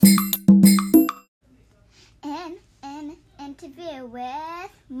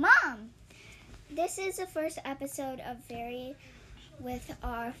This is the first episode of Very with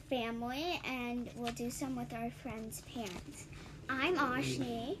our family, and we'll do some with our friends' parents. I'm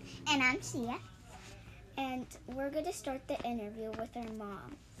Ashni. And I'm Sia. And we're going to start the interview with our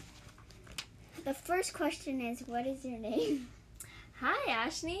mom. The first question is, what is your name? Hi,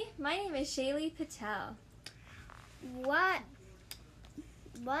 Ashni. My name is Shaylee Patel.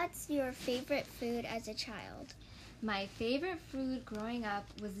 What's your favorite food as a child? My favorite food growing up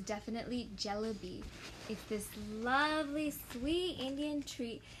was definitely jalebi. It's this lovely, sweet Indian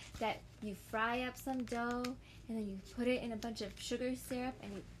treat that you fry up some dough and then you put it in a bunch of sugar syrup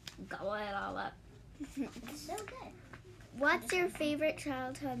and you gobble it all up. It's so good. What's your favorite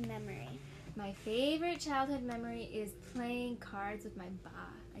childhood memory? My favorite childhood memory is playing cards with my ba.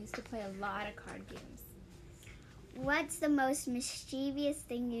 I used to play a lot of card games. What's the most mischievous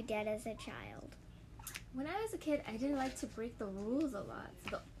thing you did as a child? When I was a kid, I didn't like to break the rules a lot.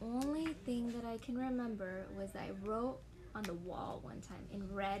 So the only thing that I can remember was I wrote on the wall one time in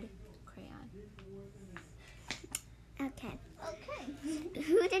red crayon. Okay. Okay.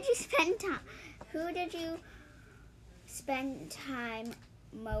 Who did you spend time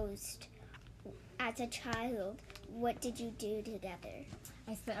most as a child? What did you do together?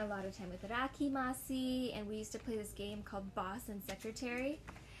 I spent a lot of time with Raki Masi, and we used to play this game called Boss and Secretary.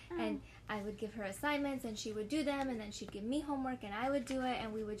 And I would give her assignments, and she would do them, and then she'd give me homework, and I would do it,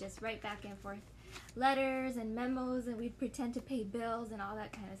 and we would just write back and forth letters and memos, and we'd pretend to pay bills and all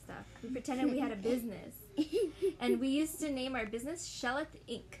that kind of stuff. We pretended we had a business. And we used to name our business Shelleth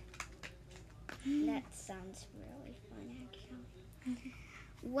Inc. That sounds really fun, actually.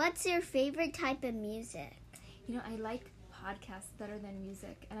 What's your favorite type of music? You know, I like podcasts better than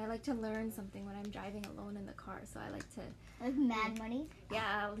music, and I like to learn something when I'm driving alone in the car, so I like to... Like Mad Money.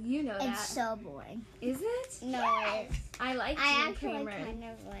 Yeah, you know that. It's so boring. Is it? No, Yes. I like I Jim actually Cramer. kind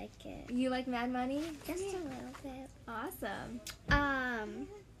of like it. You like Mad Money? Just a little bit. Awesome.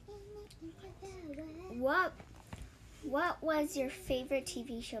 What was your favorite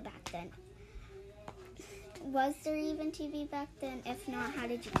TV show back then? Was there even TV back then? If not, how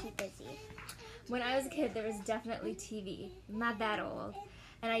did you keep busy? When I was a kid, there was definitely TV. Not that old.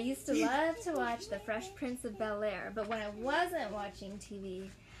 And I used to love to watch The Fresh Prince of Bel-Air. But when I wasn't watching TV,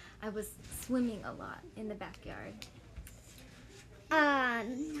 I was swimming a lot in the backyard.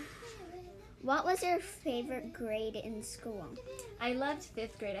 What was your favorite grade in school? I loved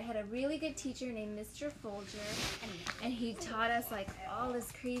 5th grade. I had a really good teacher named Mr. Folger. And he taught us, like, all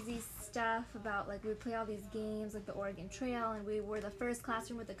this crazy stuff about, like, we would play all these games, like the Oregon Trail. And we were the first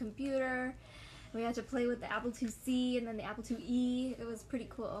classroom with a computer. We had to play with the Apple IIc and then the Apple IIe. It was pretty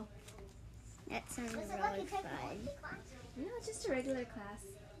cool. That sounds Was it really like a fun. technology class? No, it's just a regular class.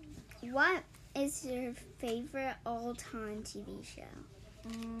 What is your favorite all-time TV show?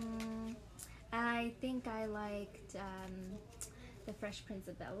 I think I liked The Fresh Prince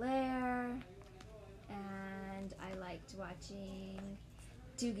of Bel-Air, and I liked watching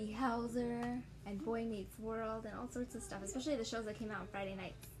Doogie Howser and Boy Meets World and all sorts of stuff, especially the shows that came out on Friday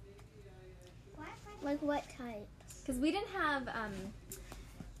nights. Like what type? Because we didn't have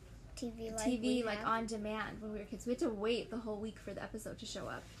TV like TV we like have? on demand when we were kids. We had to wait the whole week for the episode to show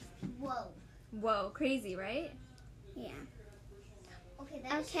up. Whoa. Whoa, crazy, right? Yeah. Okay.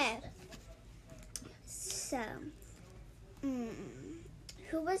 Okay. So,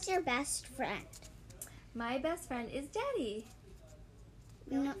 who was your best friend? My best friend is Daddy.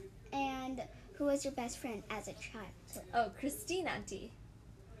 No, and who was your best friend as a child? Oh, Christine Auntie.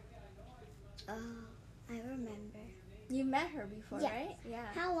 Oh, I remember. You met her before, Yes. right? Yeah.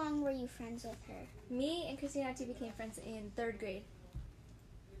 How long were you friends with her? Me and Christine Auntie became friends in 3rd grade.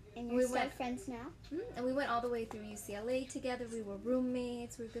 And you're We still went- friends now? And we went all the way through UCLA together. We were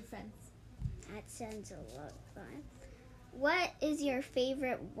roommates. We were good friends. That sounds a lot of fun. What is your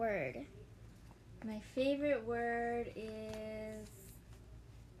favorite word? My favorite word is...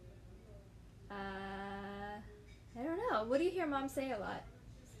 I don't know. What do you hear Mom say a lot?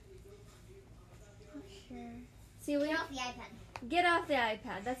 Not sure. See, we Get off the iPad. Get off the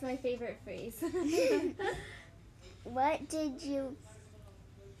iPad. That's my favorite phrase. What did you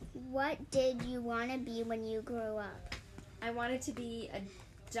want to be when you grew up? I wanted to be a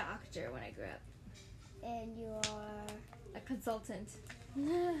doctor when I grew up. And you are A consultant.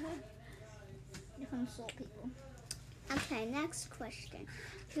 You consult people. okay. Next question: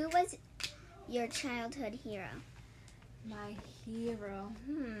 who was your childhood hero? My hero.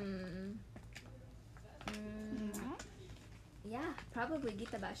 Yeah, probably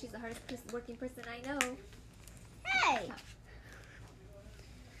Gita Ba. She's the hardest working person I know. Hey!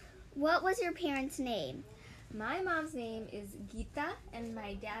 What was your parents' name? My mom's name is Gita and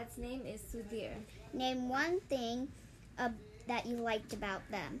my dad's name is Sudhir. Name one thing that you liked about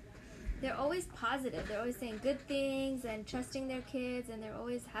them. They're always positive. They're always saying good things and trusting their kids, and they're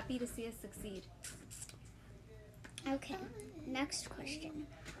always happy to see us succeed. Okay, next question.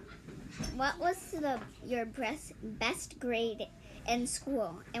 What was your best grade in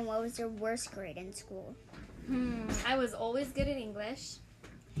school, and what was your worst grade in school? I was always good at English,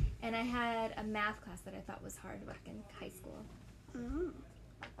 and I had a math class that I thought was hard back in high school.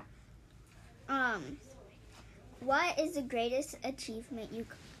 What is the greatest achievement you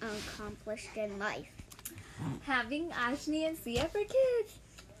accomplished in life? Having Ashni and Sia for kids.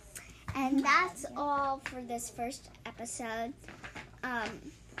 And that's all for this first episode.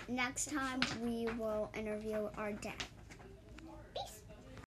 Next time we will interview our dad.